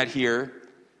getting at here,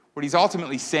 what he's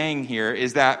ultimately saying here,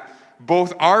 is that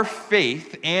both our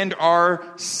faith and our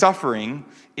suffering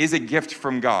is a gift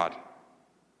from God.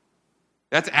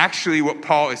 That's actually what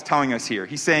Paul is telling us here.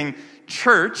 He's saying,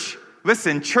 church,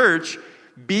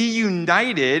 be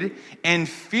united and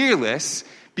fearless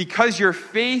because your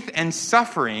faith and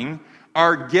suffering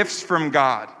are gifts from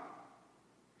God.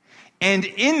 And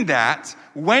in that,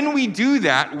 when we do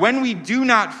that, when we do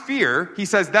not fear, he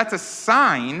says that's a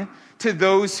sign to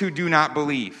those who do not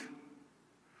believe.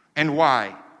 And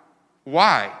why?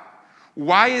 Why?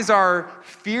 Why is our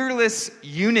fearless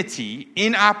unity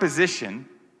in opposition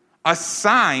a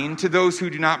sign to those who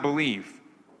do not believe?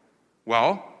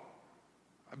 Well,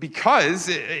 because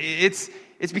it's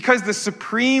because the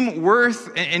supreme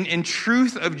worth and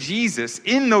truth of Jesus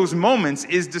in those moments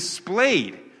is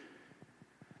displayed.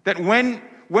 That when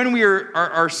we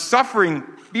are suffering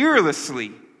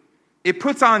fearlessly, it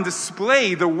puts on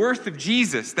display the worth of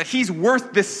Jesus, that he's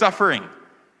worth this suffering.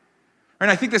 And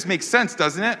I think this makes sense,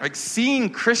 doesn't it? Like seeing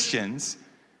Christians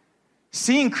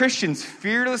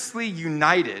fearlessly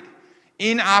united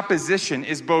in opposition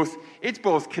is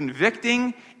both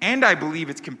convicting and I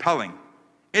believe it's compelling.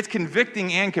 It's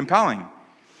convicting and compelling.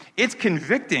 It's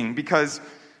convicting because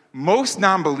most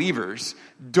non-believers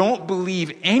don't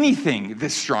believe anything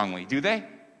this strongly, do they?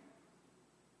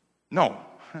 No,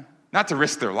 not to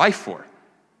risk their life for.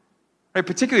 Right?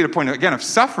 Particularly to the point, again, of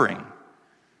suffering.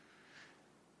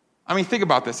 I mean, think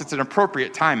about this. It's an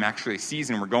appropriate time, actually,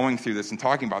 season. We're going through this and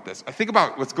talking about this. I think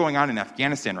about what's going on in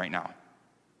Afghanistan right now.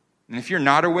 And if you're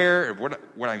not aware of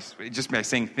what I'm just by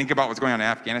saying, think about what's going on in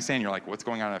Afghanistan, you're like, what's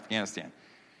going on in Afghanistan?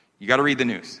 You got to read the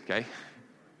news, okay?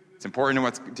 It's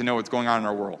important to know what's going on in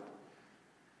our world.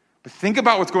 But think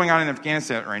about what's going on in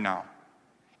Afghanistan right now.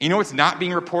 You know what's not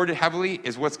being reported heavily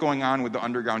is what's going on with the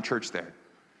underground church there.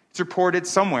 It's reported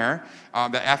somewhere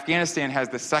that Afghanistan has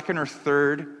the second or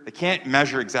third, they can't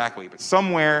measure exactly, but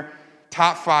somewhere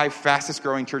top 5 fastest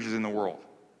growing churches in the world.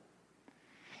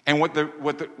 And what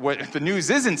the news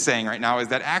isn't saying right now is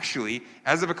that actually,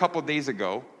 as of a couple of days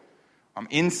ago,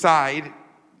 inside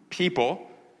people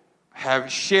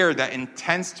have shared that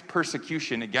intense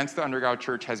persecution against the underground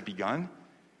church has begun,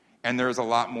 and there's a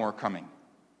lot more coming.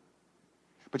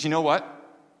 But you know what?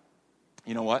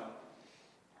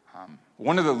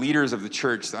 One of the leaders of the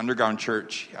church, the underground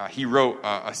church, he wrote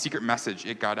a secret message.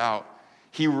 It got out.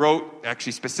 He wrote,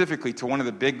 actually specifically, to one of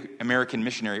the big American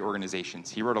missionary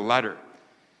organizations. He wrote a letter.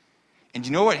 And do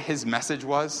you know what his message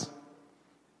was?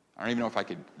 I don't even know if I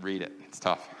could read it. It's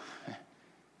tough.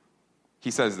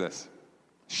 He says this,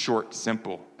 short,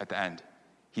 simple, at the end.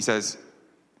 He says,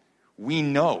 we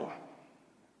know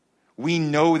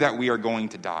that we are going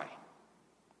to die.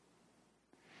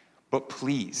 But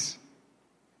please,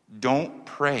 don't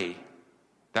pray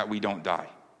that we don't die.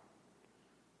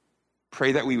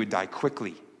 Pray that we would die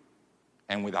quickly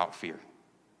and without fear.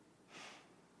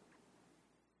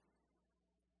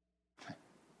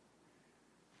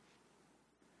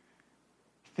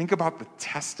 Think about the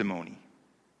testimony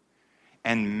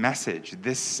and message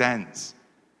this sends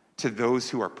to those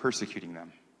who are persecuting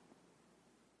them.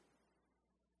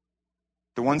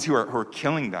 The ones who are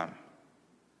killing them.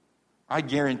 I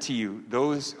guarantee you,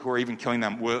 those who are even killing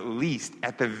them will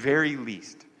at the very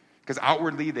least, because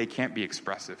outwardly they can't be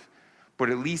expressive, but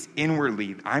at least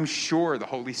inwardly, I'm sure the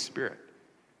Holy Spirit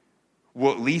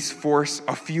will at least force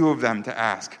a few of them to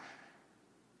ask,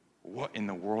 what in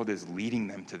the world is leading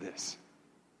them to this?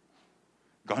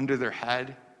 Gun to their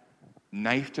head,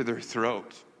 knife to their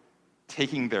throat,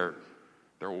 taking their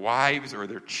wives or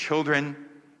their children,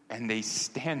 and they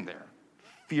stand there,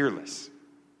 fearless.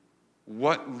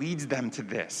 What leads them to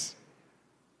this?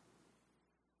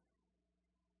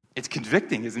 It's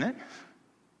convicting, isn't it?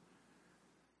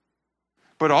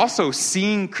 But also,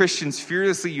 seeing Christians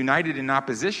fearlessly united in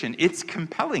opposition, it's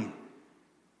compelling.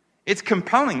 It's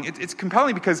compelling. It's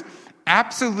compelling because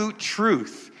absolute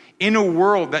truth in a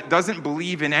world that doesn't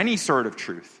believe in any sort of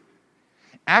truth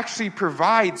actually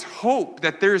provides hope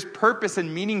that there's purpose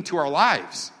and meaning to our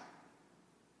lives.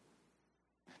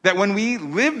 That when we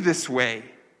live this way,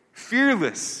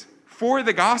 fearless for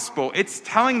the gospel, it's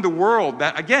telling the world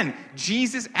that, again,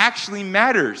 Jesus actually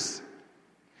matters.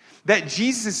 That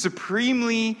Jesus is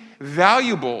supremely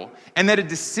valuable and that a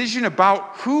decision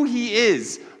about who he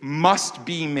is must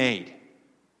be made.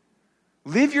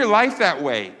 Live your life that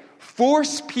way.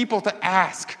 Force people to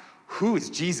ask, who is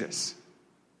Jesus?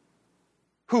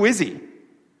 Who is he?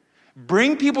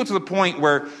 Bring people to the point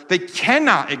where they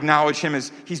cannot acknowledge him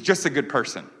as he's just a good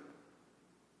person,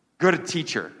 good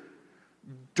teacher.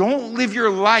 Don't live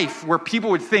your life where people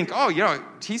would think, oh,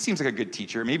 he seems like a good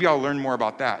teacher. Maybe I'll learn more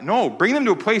about that. No, bring them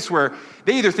to a place where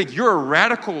they either think you're a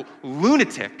radical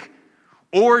lunatic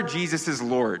or Jesus is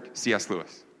Lord, C.S.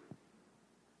 Lewis.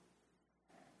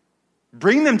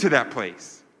 Bring them to that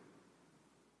place.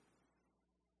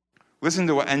 Listen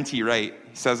to what N.T. Wright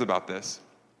says about this.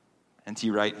 N.T.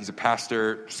 Wright, he's a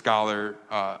pastor, scholar,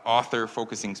 author,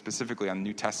 focusing specifically on the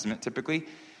New Testament, typically,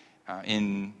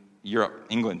 in Europe,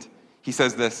 England. He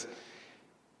says this: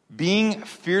 being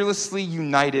fearlessly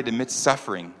united amidst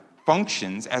suffering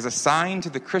functions as a sign to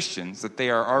the Christians that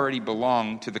they are already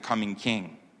belong to the coming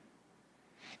King,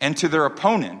 and to their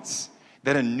opponents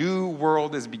that a new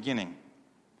world is beginning,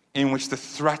 in which the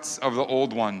threats of the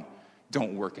old one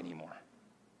don't work anymore.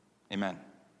 Amen.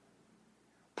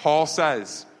 Paul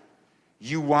says,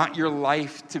 you want your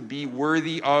life to be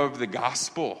worthy of the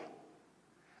gospel.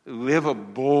 Live a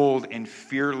bold and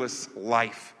fearless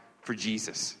life for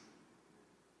Jesus.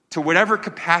 To whatever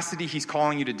capacity he's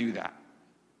calling you to do that.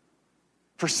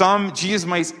 For some, Jesus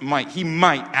might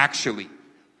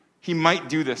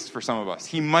do this for some of us.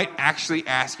 He might actually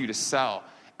ask you to sell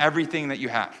everything that you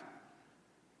have,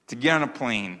 to get on a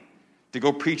plane, to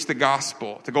go preach the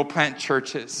gospel, to go plant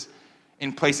churches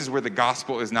in places where the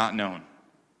gospel is not known.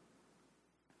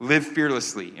 Live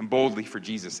fearlessly and boldly for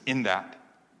Jesus in that.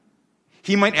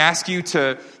 He might ask you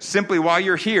to simply, while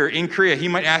you're here in Korea, he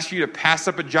might ask you to pass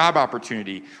up a job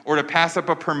opportunity or to pass up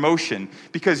a promotion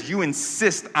because you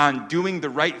insist on doing the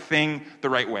right thing the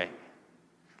right way.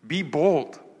 Be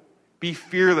bold. Be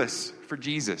fearless for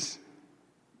Jesus.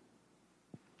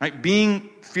 Right? Being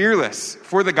fearless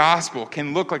for the gospel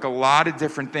can look like a lot of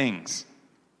different things.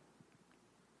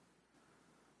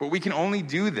 But we can only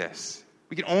do this.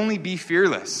 We can only be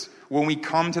fearless when we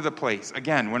come to the place,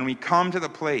 again, when we come to the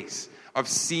place of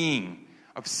seeing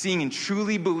and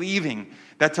truly believing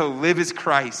that to live is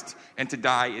Christ and to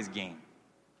die is gain.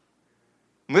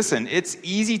 Listen, it's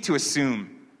easy to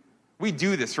assume, we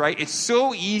do this, right? It's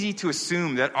so easy to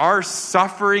assume that our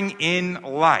suffering in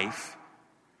life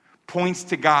points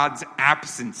to God's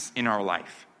absence in our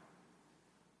life.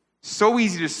 So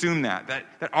easy to assume that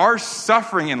our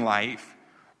suffering in life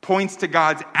points to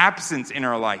God's absence in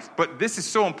our life. But this is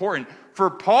so important. For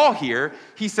Paul here,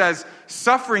 he says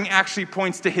suffering actually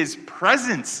points to his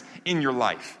presence in your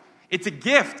life. It's a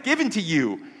gift given to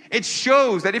you. It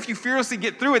shows that if you fearlessly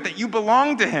get through it, that you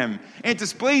belong to him. And it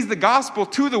displays the gospel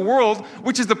to the world,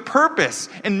 which is the purpose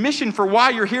and mission for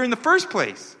why you're here in the first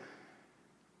place.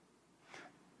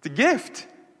 It's a gift.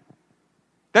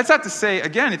 That's not to say,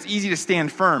 again, it's easy to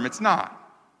stand firm. It's not.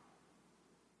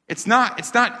 It's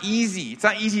not easy. It's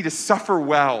not easy to suffer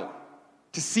well,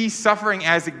 to see suffering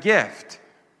as a gift.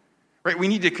 Right? We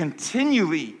need to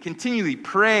continually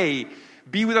pray,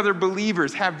 be with other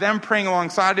believers, have them praying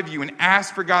alongside of you, and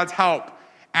ask for God's help.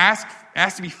 Ask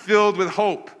to be filled with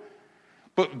hope.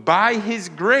 But by His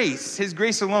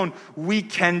grace alone, we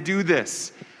can do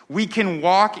this. We can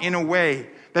walk in a way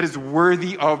that is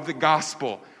worthy of the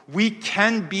gospel. We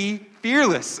can be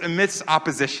fearless amidst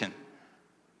opposition.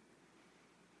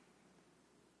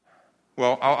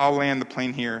 Well, I'll land the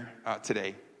plane here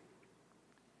today.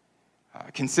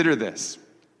 Consider this.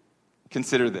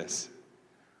 Consider this.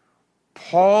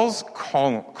 Paul's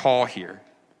call here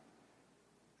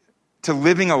to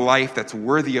living a life that's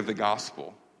worthy of the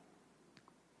gospel,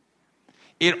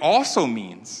 it also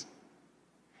means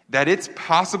that it's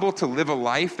possible to live a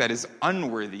life that is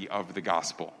unworthy of the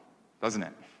gospel, doesn't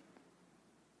it?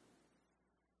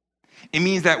 It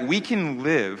means that we can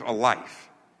live a life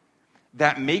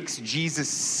that makes Jesus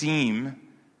seem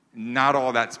not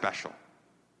all that special.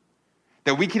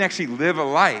 That we can actually live a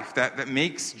life that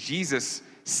makes Jesus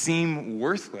seem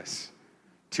worthless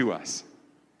to us,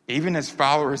 even as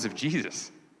followers of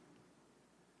Jesus.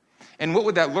 And what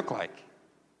would that look like?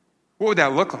 What would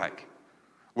that look like?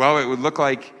 Well, it would look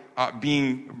like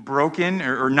being broken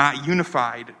or not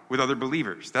unified with other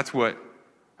believers. That's what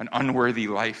an unworthy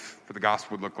life for the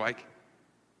gospel would look like.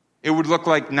 It would look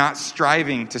like not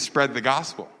striving to spread the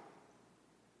gospel.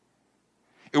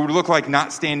 It would look like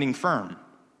not standing firm.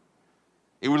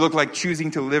 It would look like choosing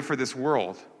to live for this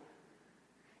world.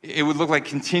 It would look like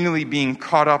continually being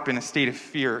caught up in a state of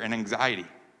fear and anxiety.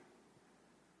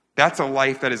 That's a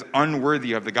life that is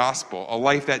unworthy of the gospel, a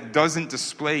life that doesn't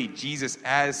display Jesus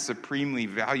as supremely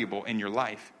valuable in your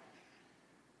life.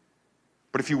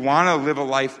 But if you want to live a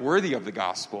life worthy of the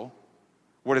gospel,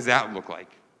 what does that look like?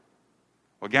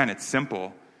 Well, again, it's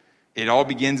simple. It all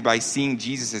begins by seeing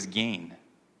Jesus as gain,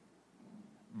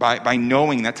 by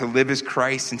knowing that to live is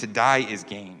Christ and to die is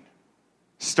gain.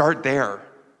 Start there.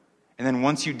 And then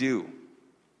once you do,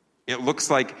 it looks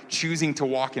like choosing to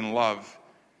walk in love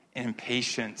and in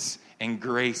patience and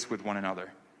grace with one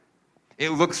another. It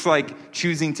looks like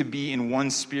choosing to be in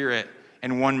one spirit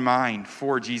and one mind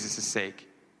for Jesus' sake.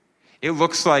 It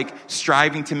looks like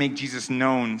striving to make Jesus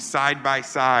known side by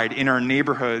side in our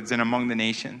neighborhoods and among the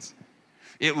nations.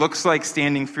 It looks like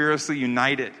standing fearlessly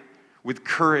united with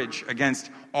courage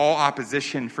against all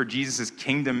opposition for Jesus'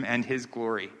 kingdom and his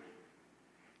glory.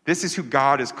 This is who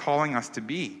God is calling us to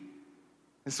be.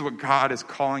 This is what God is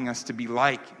calling us to be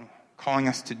like, calling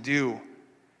us to do.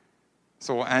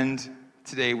 So we'll end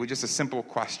today with just a simple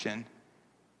question.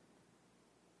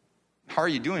 How are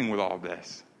you doing with all of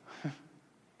this?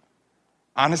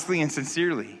 Honestly and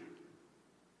sincerely,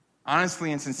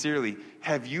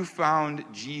 have you found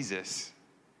Jesus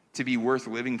to be worth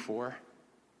living for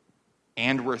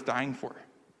and worth dying for?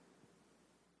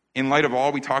 In light of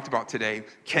all we talked about today,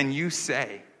 can you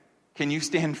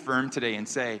stand firm today and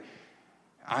say,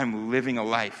 I'm living a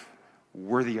life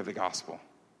worthy of the gospel?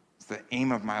 It's the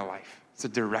aim of my life. It's the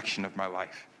direction of my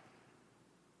life.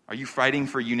 Are you fighting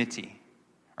for unity?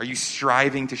 Are you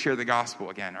striving to share the gospel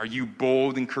again? Are you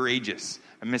bold and courageous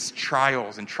amidst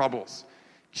trials and troubles?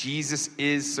 Jesus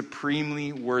is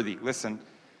supremely worthy. Listen,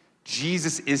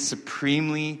 Jesus is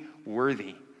supremely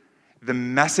worthy. The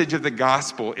message of the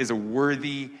gospel is a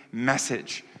worthy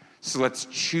message. So let's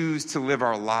choose to live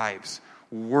our lives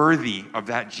worthy of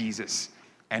that Jesus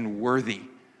and worthy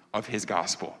of his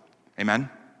gospel. Amen?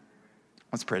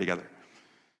 Let's pray together.